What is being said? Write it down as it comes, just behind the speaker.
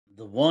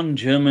The one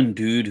German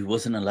dude who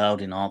wasn't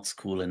allowed in art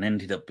school and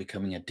ended up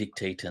becoming a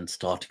dictator and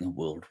starting a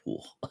world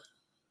war.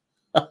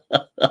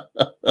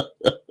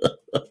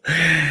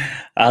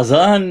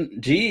 Azan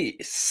G,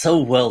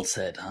 so well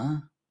said, huh?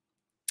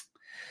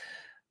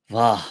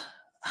 Wow,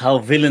 how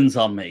villains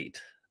are made.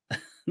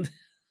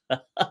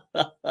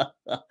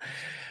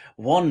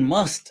 One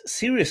must,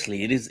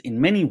 seriously, it is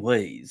in many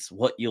ways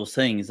what you're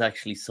saying is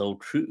actually so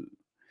true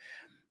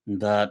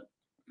that,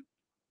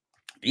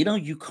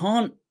 you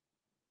can't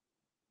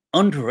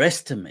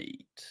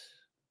underestimate.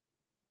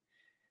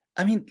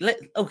 I mean,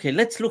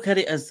 let's look at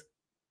it as,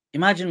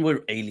 imagine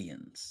we're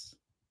aliens.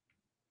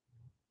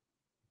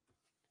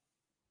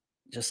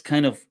 Just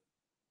kind of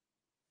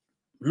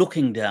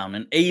looking down,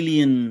 an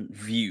alien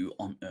view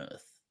on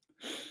Earth.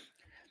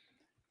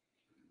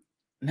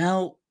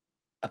 Now,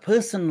 a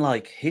person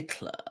like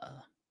Hitler,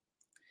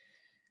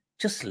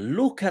 just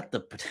look at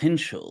the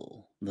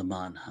potential the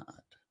man had.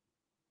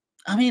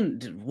 I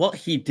mean, what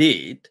he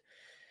did,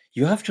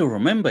 you have to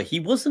remember,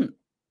 he wasn't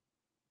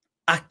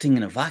acting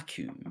in a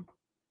vacuum.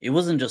 It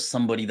wasn't just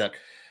somebody that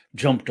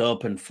jumped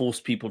up and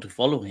forced people to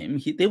follow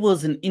him. There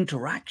was an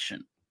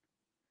interaction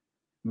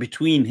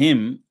between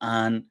him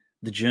and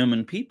the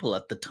German people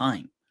at the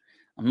time.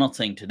 I'm not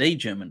saying today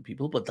German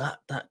people, but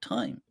that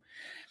time.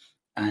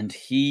 And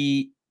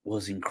he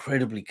was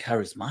incredibly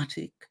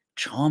charismatic,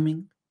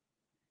 charming,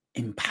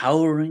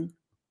 empowering.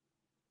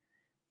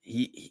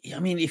 I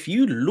mean, if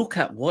you look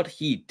at what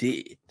he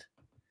did,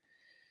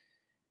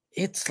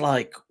 it's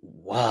like,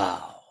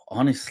 wow,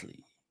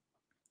 honestly.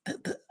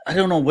 I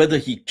don't know whether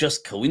he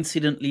just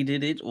coincidentally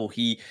did it or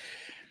he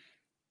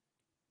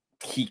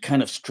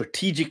kind of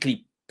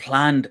strategically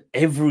planned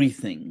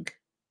everything,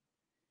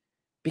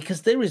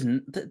 because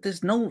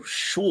there's no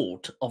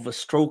short of a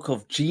stroke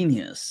of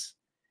genius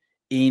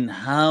in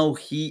how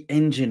he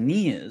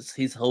engineers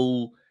his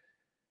whole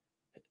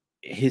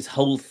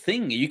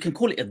thing. You can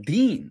call it a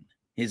deen.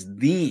 His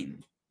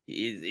deen.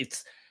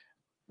 It's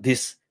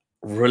this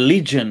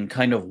religion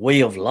kind of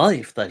way of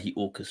life that he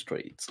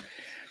orchestrates.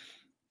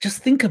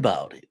 Just think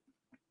about it.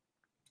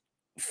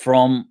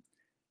 From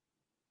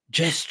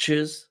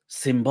gestures,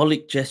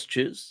 symbolic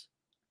gestures,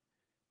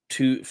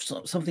 to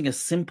something as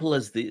simple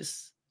as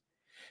this,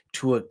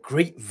 to a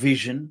great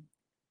vision,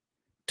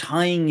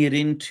 tying it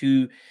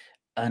into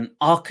an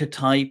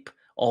archetype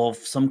of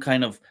some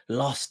kind of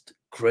lost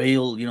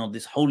grail,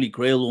 this holy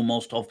grail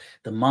almost of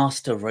the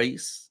master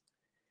race,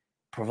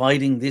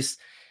 providing this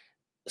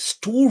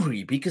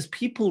story, because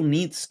people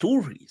need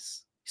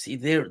stories. See,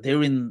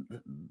 they're in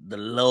the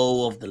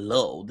low of the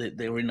low.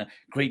 They're in a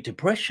Great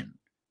Depression,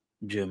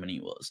 Germany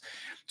was.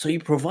 So he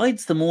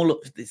provides them all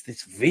of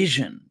this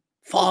vision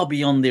far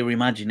beyond their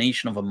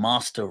imagination of a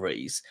master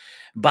race,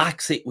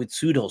 backs it with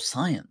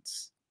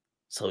pseudoscience.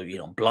 So,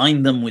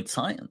 blind them with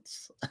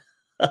science.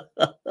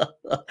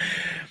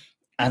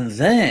 And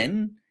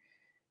then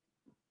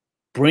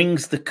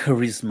brings the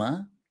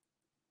charisma,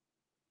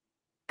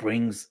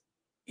 brings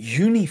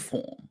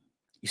uniform.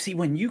 You see,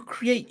 when you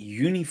create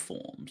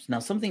uniforms, now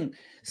something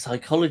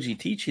psychology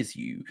teaches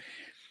you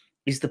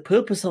is the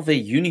purpose of a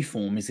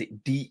uniform is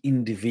it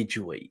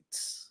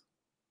de-individuates.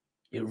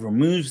 It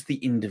removes the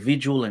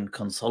individual and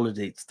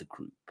consolidates the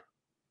group.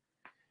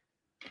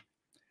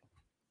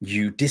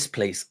 You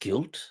displace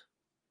guilt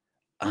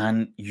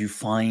and you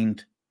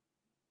find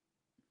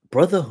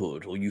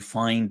brotherhood, or you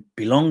find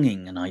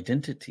belonging and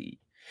identity.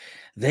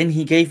 Then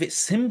he gave it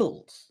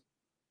symbols.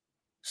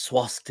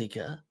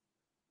 Swastika.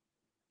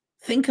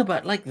 Think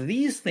about, like,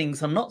 these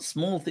things are not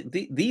small things.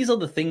 These are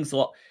the things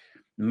what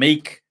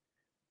make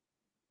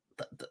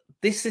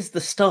this is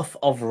the stuff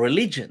of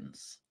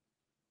religions,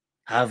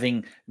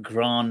 having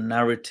grand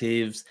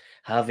narratives,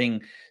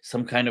 having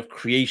some kind of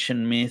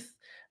creation myth,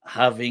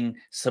 having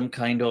some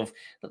kind of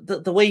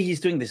the way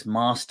he's doing this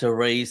master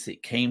race.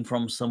 It came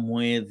from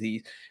somewhere.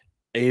 The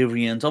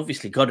Aryans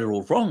obviously got it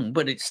all wrong,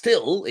 but it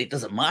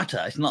doesn't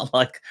matter. It's not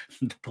like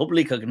the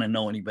public are going to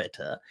know any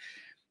better.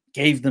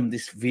 Gave them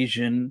this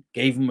vision,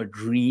 gave them a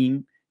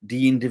dream,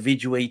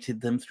 de-individuated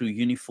them through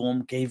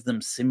uniform, gave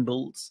them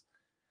symbols,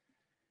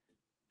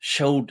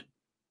 showed.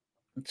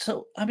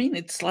 So, I mean,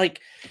 it's like,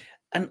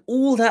 and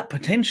all that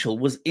potential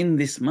was in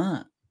this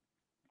man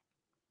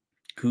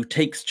who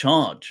takes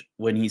charge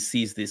when he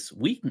sees this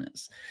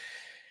weakness.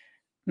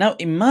 Now,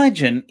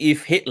 imagine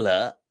if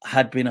Hitler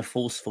had been a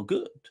force for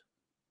good.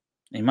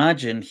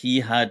 Imagine he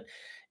had,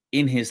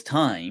 in his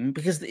time,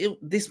 because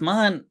this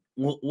man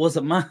was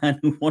a man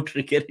who wanted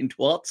to get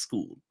into art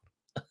school.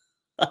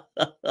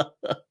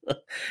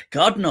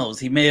 God knows,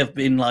 he may have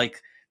been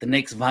like the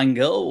next Van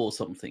Gogh or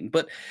something.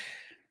 But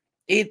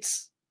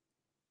this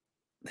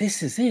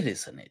is it,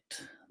 isn't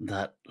it?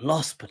 That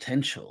lost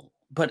potential.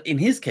 But in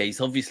his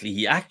case, obviously,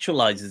 he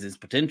actualizes his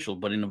potential,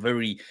 but in a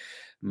very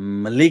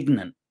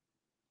malignant,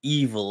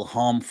 evil,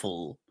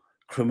 harmful,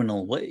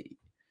 criminal way.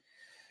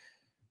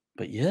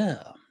 But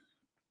yeah,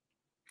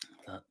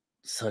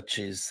 such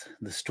is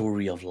the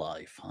story of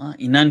life. Huh?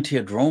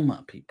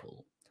 Enantiodroma,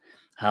 people,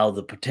 how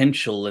the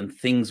potential and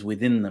things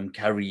within them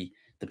carry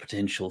the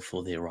potential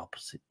for their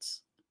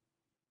opposites.